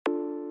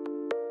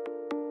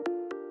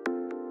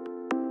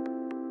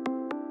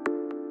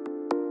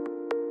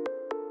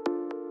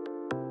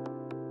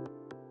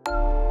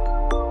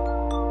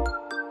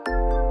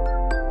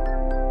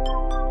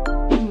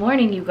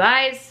morning, you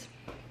guys.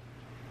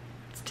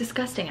 It's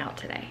disgusting out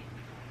today.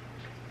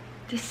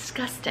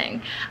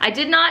 Disgusting. I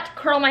did not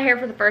curl my hair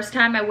for the first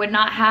time. I would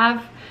not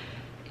have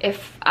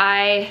if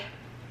I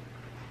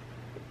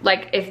would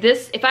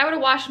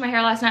have washed my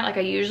hair last night like I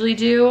usually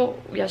do.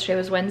 Yesterday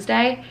was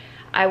Wednesday.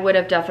 I would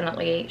have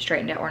definitely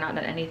straightened it or not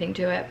done anything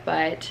to it,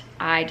 but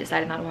I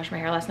decided not to wash my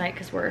hair last night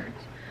because we're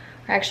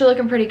actually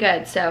looking pretty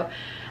good. So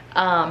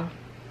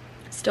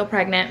still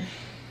pregnant,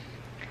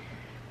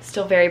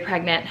 still very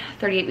pregnant,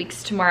 38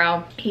 weeks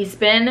tomorrow. He's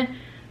been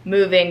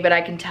moving, but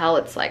I can tell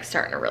it's like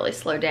starting to really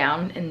slow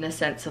down in the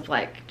sense of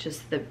like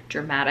just the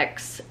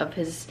dramatics of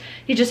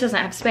he just doesn't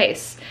have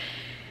space,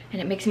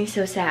 and it makes me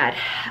so sad.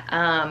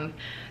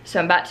 So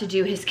I'm about to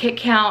do his kick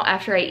count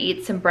after I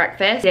eat some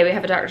breakfast. Today we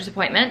have a doctor's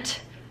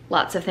appointment.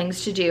 Lots of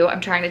things to do.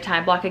 I'm trying to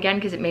time block again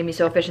because it made me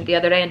so efficient the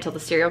other day until the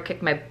cereal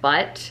kicked my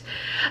butt.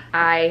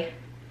 I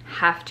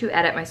have to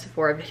edit my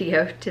Sephora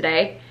video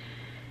today.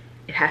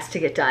 It has to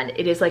get done.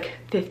 It is like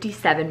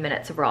 57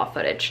 minutes of raw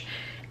footage,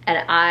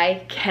 and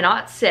I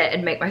cannot sit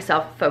and make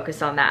myself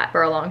focus on that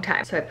for a long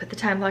time. So I put the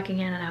time blocking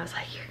in and I was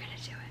like, you're gonna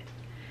do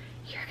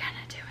it. You're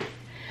gonna do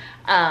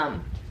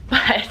it.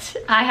 But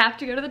I have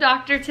to go to the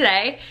doctor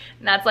today,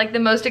 and that's like the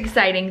most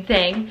exciting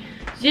thing.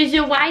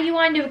 Zuzu, why you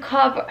want to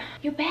cover?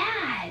 You're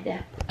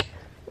bad.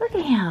 Look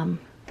at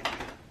him.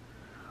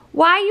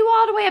 Why are you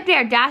all the way up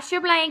there? That's your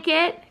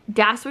blanket.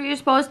 That's where you're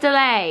supposed to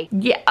lay.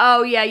 Yeah.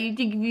 Oh yeah, you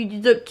think you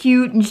just look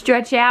cute and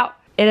stretch out?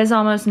 It is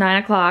almost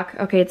 9 o'clock.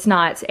 Okay, it's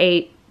not, it's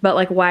 8. But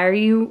like,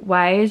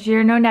 why is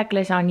there no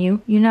necklace on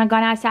you? You're not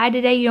going outside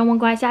today? You don't want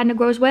to go outside in the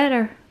gross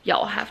weather?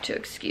 Y'all have to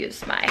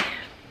excuse my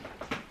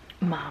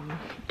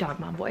dog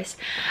mom voice.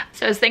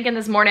 So I was thinking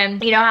this morning,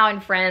 you know how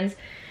in Friends,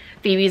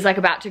 Phoebe's like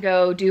about to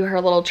go do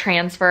her little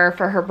transfer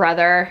for her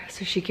brother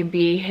so she can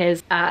be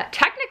his,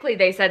 technically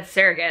they said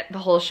surrogate the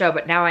whole show,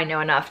 but now I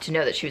know enough to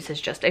know that she was his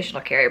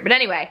gestational carrier. But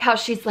anyway, how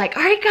she's like,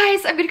 all right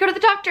guys, I'm gonna go to the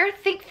doctor,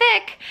 think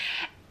thick.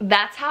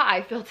 That's how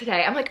I feel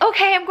today. I'm like,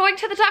 okay, I'm going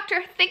to the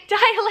doctor, think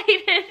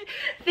dilated,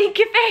 think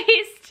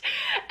effaced.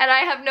 And I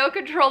have no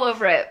control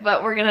over it,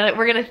 but we're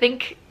gonna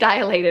think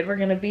dilated. We're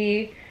gonna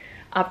be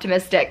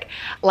optimistic.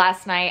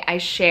 Last night I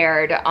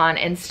shared on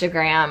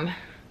Instagram,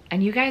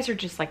 and you guys are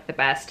just like the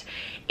best.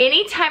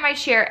 Anytime I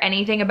share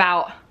anything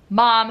about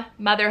mom,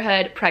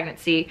 motherhood,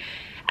 pregnancy,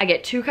 I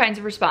get 2 kinds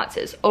of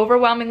responses.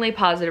 Overwhelmingly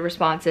positive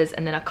responses,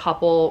 and then a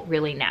couple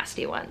really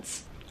nasty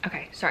ones.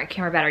 Okay, sorry,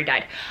 camera battery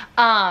died.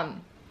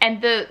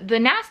 And the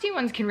nasty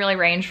ones can really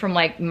range from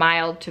like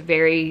mild to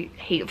very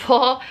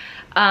hateful.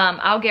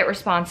 I'll get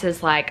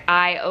responses like,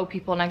 I owe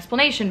people an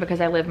explanation because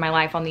I live my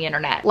life on the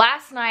internet.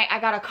 Last night, I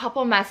got a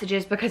couple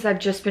messages because I've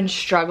just been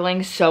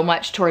struggling so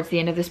much towards the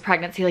end of this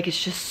pregnancy. Like,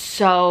 it's just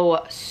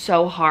so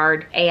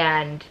hard.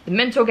 And the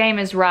mental game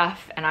is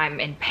rough, and I'm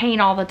in pain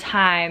all the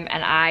time.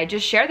 And I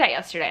just shared that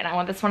yesterday.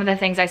 And that's one of the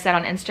things I said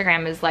on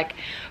Instagram is like,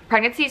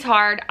 pregnancy's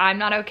hard, I'm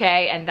not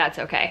okay, and that's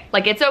okay.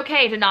 Like, it's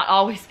okay to not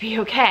always be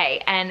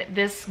okay. And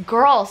this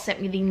girl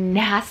sent me the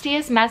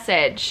nastiest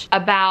message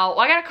about,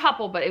 well, I got a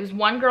couple, but it was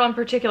one girl in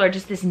particular,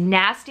 just this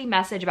nasty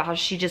message about how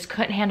she just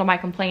couldn't handle my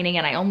complaining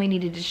and I only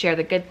needed to share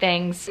the good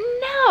things.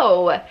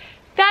 No,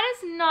 that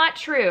is not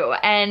true.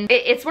 And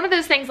it's one of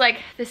those things, like,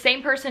 the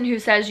same person who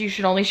says you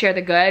should only share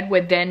the good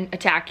would then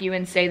attack you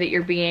and say that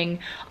you're being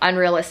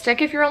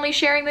unrealistic if you're only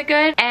sharing the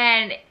good.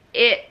 And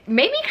it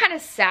made me kind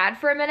of sad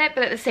for a minute,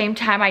 but at the same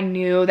time I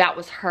knew that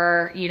was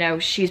her, you know,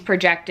 she's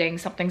projecting,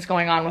 something's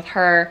going on with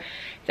her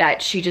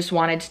that she just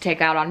wanted to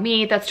take out on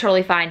me. That's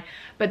totally fine.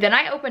 But then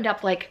I opened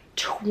up like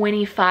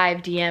 25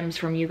 DMs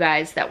from you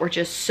guys that were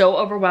just so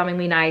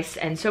overwhelmingly nice,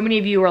 and so many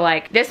of you were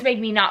like, this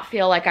made me not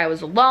feel like I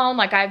was alone.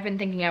 Like, I've been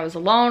thinking I was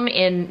alone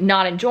in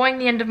not enjoying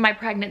the end of my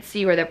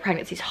pregnancy, or that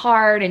pregnancy's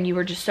hard, and you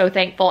were just so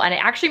thankful. And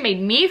it actually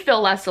made me feel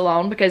less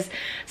alone, because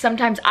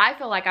sometimes I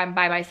feel like I'm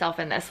by myself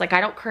in this. Like,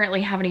 I don't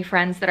currently have any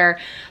friends that are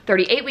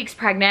 38 weeks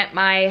pregnant.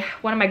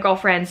 One of my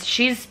girlfriends,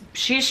 she's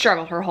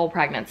struggled her whole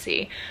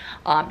pregnancy.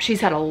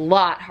 She's had a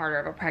lot harder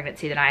of a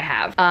pregnancy than I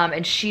have.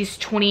 And she's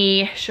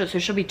 20, so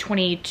she'll be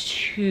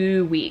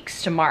 22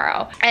 weeks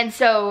tomorrow. And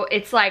so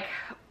it's like,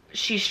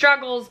 she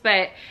struggles,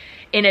 but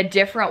in a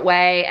different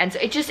way. And so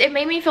it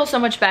made me feel so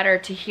much better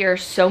to hear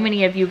so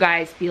many of you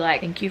guys be like,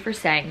 thank you for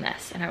saying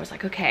this. And I was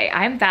like, okay,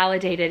 I'm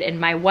validated in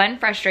my 1,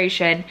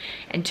 frustration,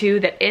 and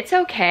 2, that it's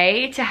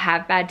okay to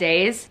have bad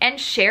days, and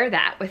share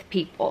that with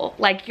people.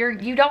 Like,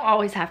 you don't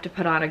always have to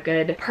put on a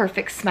good,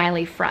 perfect,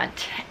 smiley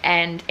front.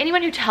 And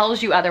anyone who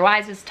tells you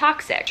otherwise is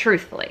toxic,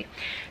 truthfully.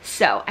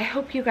 So I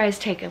hope you guys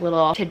take a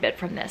little tidbit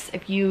from this.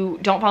 If you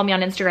don't follow me on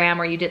Instagram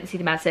or you didn't see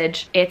the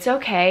message, it's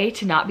okay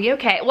to not be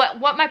okay.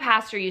 What my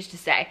pastor used to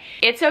say,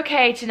 it's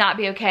okay to not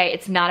be okay.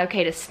 It's not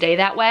okay to stay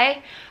that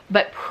way.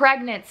 But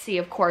pregnancy,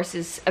 of course,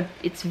 it's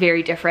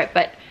very different.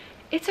 But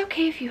it's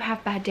okay if you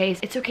have bad days.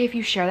 It's okay if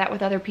you share that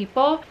with other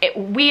people.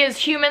 We as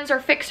humans are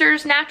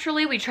fixers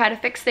naturally. We try to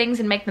fix things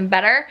and make them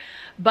better.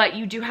 But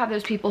you do have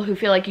those people who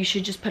feel like you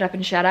should just put up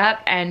and shut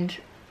up, and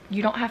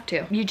you don't have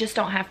to. You just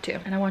don't have to.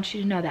 And I want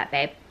you to know that,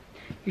 babe.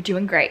 You're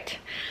doing great.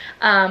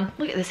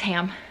 Look at this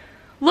ham.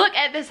 Look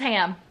at this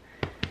ham.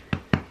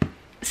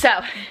 So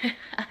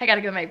I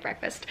gotta go make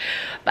breakfast,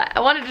 but I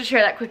wanted to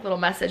share that quick little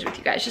message with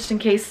you guys just in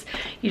case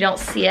you don't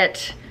see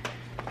it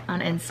on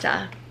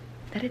Insta,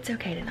 that it's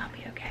okay to not be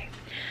okay.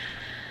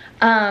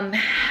 All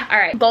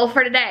right, goal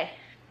for today,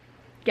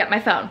 get my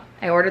phone.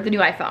 I ordered the new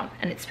iPhone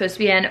and it's supposed to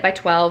be in by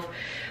 12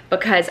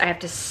 because I have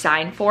to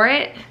sign for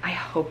it. I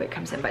hope it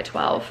comes in by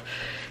 12.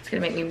 It's gonna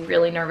make me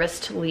really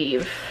nervous to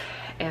leave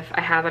if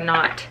I have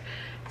not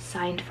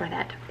signed for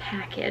that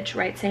package,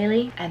 right,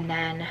 Sally? And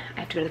then I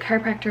have to go to the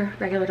chiropractor,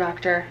 regular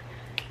doctor,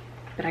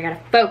 but I gotta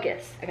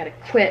focus. I gotta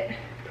quit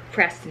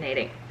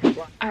procrastinating.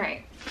 All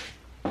right,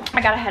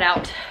 I gotta head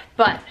out,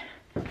 but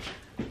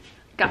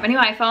got my new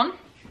iPhone.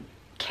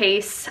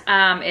 Case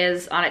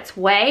is on its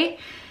way.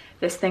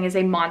 This thing is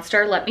a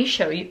monster. Let me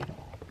show you.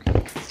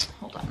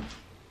 Hold on.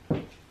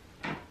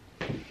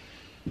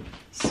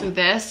 So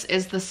this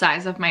is the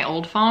size of my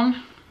old phone.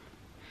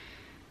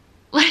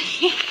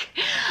 Like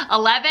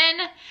 11,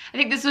 I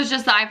think this was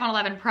just the iPhone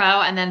 11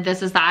 Pro, and then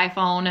this is the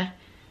iPhone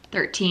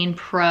 13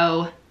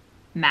 Pro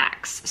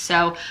Max.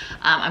 So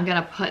I'm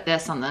gonna put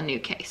this on the new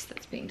case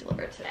that's being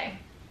delivered today.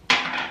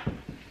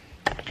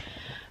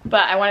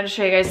 But I wanted to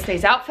show you guys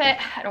today's outfit.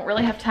 I don't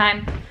really have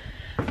time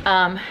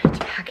to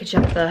package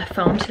up the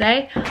phone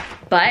today,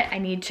 but I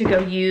need to go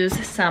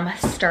use some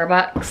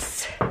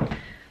Starbucks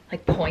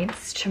like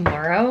points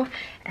tomorrow.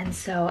 And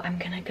so I'm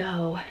gonna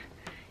go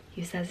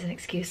use that as an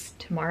excuse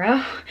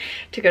tomorrow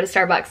to go to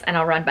Starbucks, and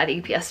I'll run by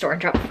the UPS store and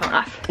drop the phone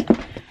off.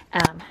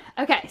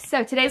 Okay,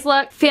 so today's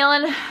look,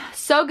 feeling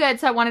so good.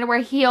 So I wanted to wear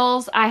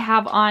heels. I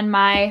have on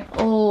my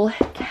old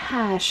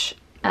Cash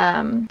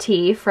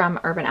tee from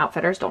Urban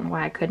Outfitters. Don't know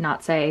why I could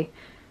not say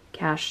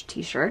Cash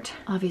t-shirt.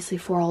 Obviously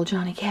for old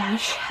Johnny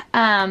Cash.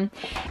 And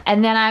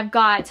then I've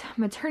got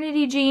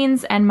maternity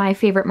jeans and my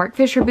favorite Mark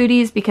Fisher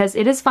booties because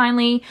it is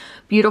finally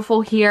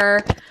beautiful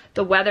here.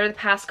 The weather the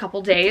past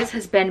couple days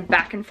has been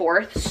back and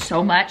forth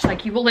so much.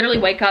 Like you will literally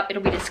wake up,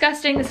 it'll be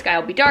disgusting, the sky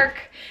will be dark,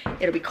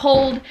 it'll be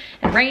cold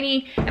and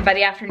rainy, and by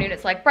the afternoon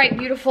it's like bright,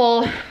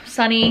 beautiful,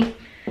 sunny,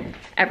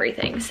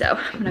 everything. So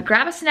I'm gonna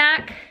grab a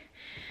snack.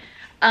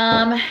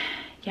 Yeah,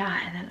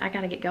 and then I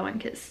gotta get going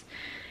because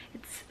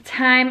it's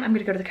time. I'm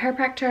gonna go to the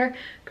chiropractor,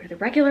 go to the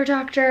regular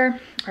doctor,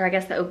 or I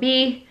guess the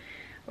OB,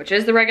 which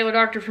is the regular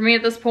doctor for me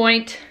at this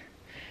point,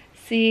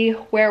 see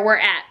where we're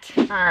at.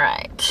 All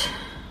right.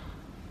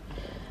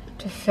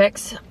 To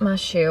fix my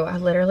shoe, I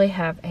literally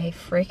have a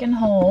freaking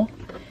hole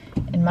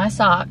in my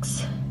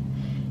socks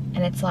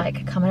and it's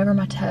like coming over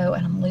my toe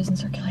and I'm losing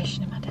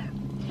circulation in my toe.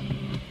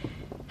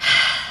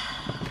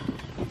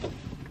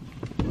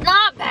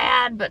 Not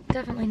bad, but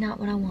definitely not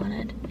what I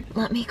wanted.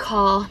 Let me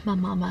call my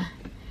mama.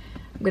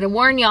 I'm gonna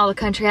warn y'all, the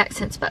country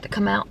accent's about to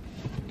come out.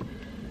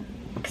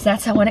 Because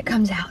that's how when it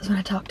comes out is when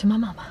I talk to my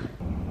mama.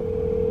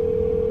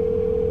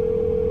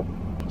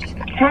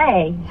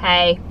 Hey.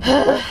 Hey.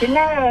 What you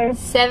know?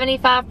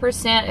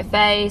 75%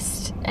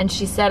 effaced, and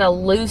she said a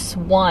loose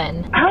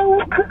 1.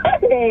 Oh,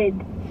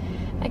 good.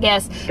 I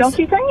guess. Don't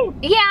you think?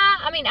 Yeah,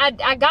 I mean,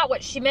 I got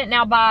what she meant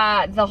now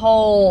by the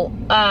whole,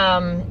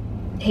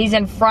 he's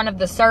in front of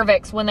the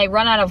cervix. When they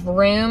run out of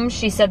room,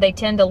 she said they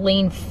tend to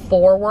lean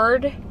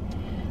forward,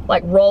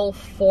 like roll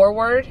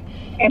forward.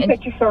 And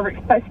put your cervix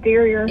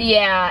posterior.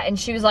 Yeah, and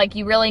she was like,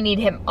 you really need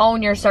him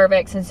on your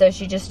cervix, and so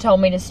she just told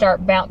me to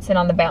start bouncing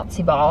on the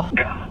bouncy ball.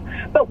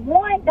 But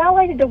 1,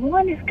 dilated to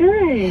 1 is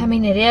good. I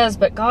mean, it is,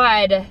 but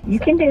God. You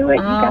can do it.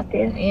 You got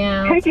this.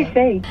 Yeah. Who'd you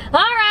see? All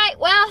right,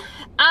 well,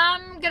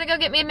 I'm gonna go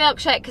get me a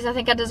milkshake because I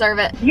think I deserve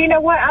it. You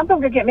know what? I'm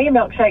gonna go get me a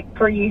milkshake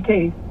for you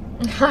too.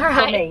 All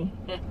right. For me.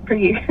 For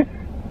you.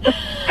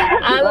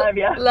 I love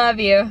you. Love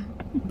you.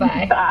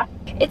 Bye. Bye.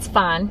 It's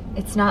fine.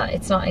 It's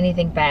not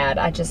anything bad.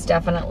 I just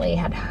definitely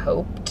had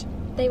hoped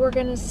they were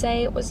gonna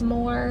say it was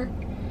more.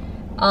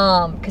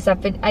 Because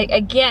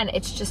again,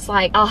 it's just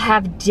like, I'll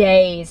have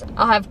days,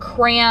 I'll have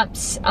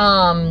cramps,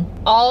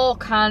 all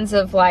kinds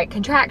of like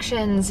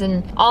contractions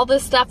and all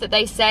this stuff that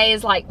they say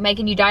is like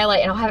making you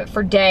dilate, and I'll have it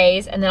for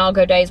days, and then I'll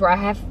go days where I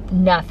have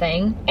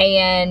nothing,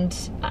 and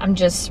I'm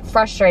just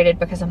frustrated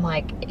because I'm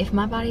like, if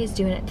my body is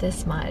doing it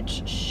this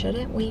much,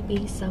 shouldn't we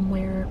be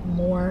somewhere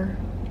more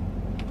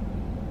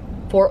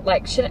for,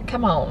 like, shouldn't,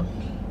 come on.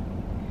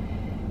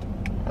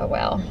 Oh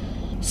well.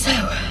 So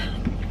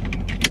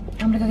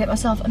I'm gonna go get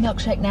myself a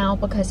milkshake now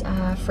because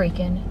I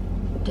freaking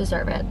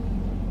deserve it.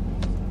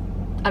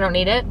 I don't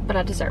need it, but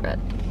I deserve it.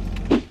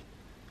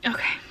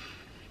 Okay.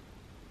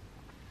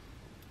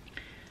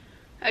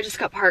 I just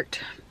got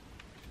parked.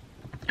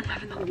 I'm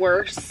having the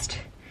worst.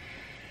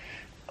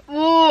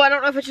 Oh, I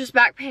don't know if it's just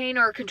back pain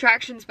or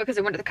contractions because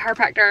I went to the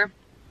chiropractor.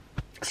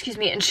 Excuse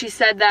me, and she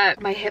said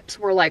that my hips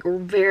were like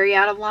very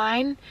out of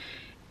line,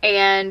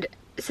 and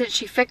since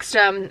she fixed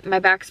them, my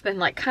back's been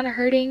like kind of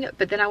hurting,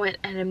 but then I went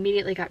and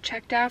immediately got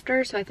checked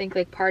after, so I think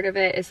like part of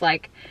it is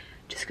like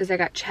just because I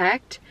got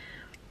checked.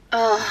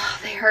 Oh,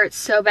 they hurt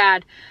so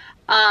bad.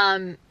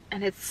 And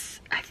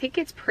I think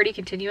it's pretty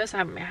continuous. I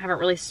haven't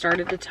really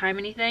started to time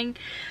anything,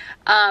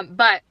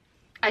 but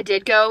I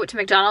did go to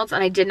McDonald's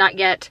and I did not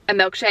get a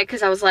milkshake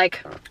because I was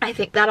like, I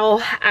think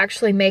that'll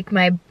actually make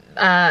my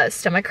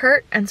stomach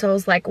hurt, and so I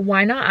was like,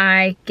 why not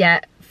I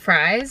get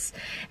fries?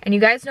 And you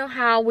guys know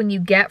how when you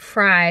get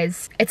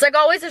fries, it's like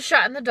always a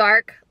shot in the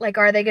dark. Like,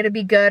 are they gonna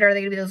be good, or are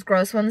they gonna be those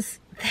gross ones?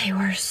 They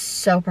were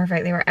so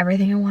perfect. They were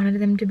everything I wanted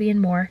them to be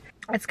and more.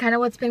 That's kind of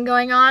what's been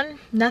going on.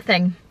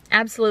 Nothing.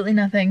 Absolutely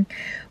nothing.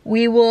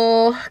 We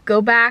will go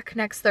back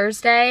next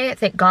Thursday.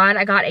 Thank God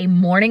I got a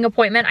morning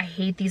appointment. I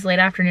hate these late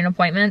afternoon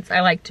appointments. I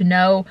like to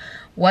know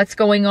what's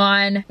going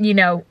on, you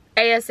know,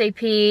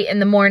 ASAP in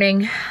the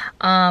morning.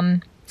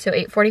 So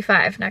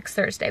 8:45 next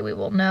Thursday, we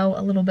will know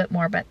a little bit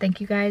more. But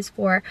thank you guys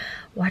for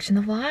watching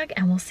the vlog,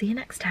 and we'll see you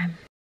next time.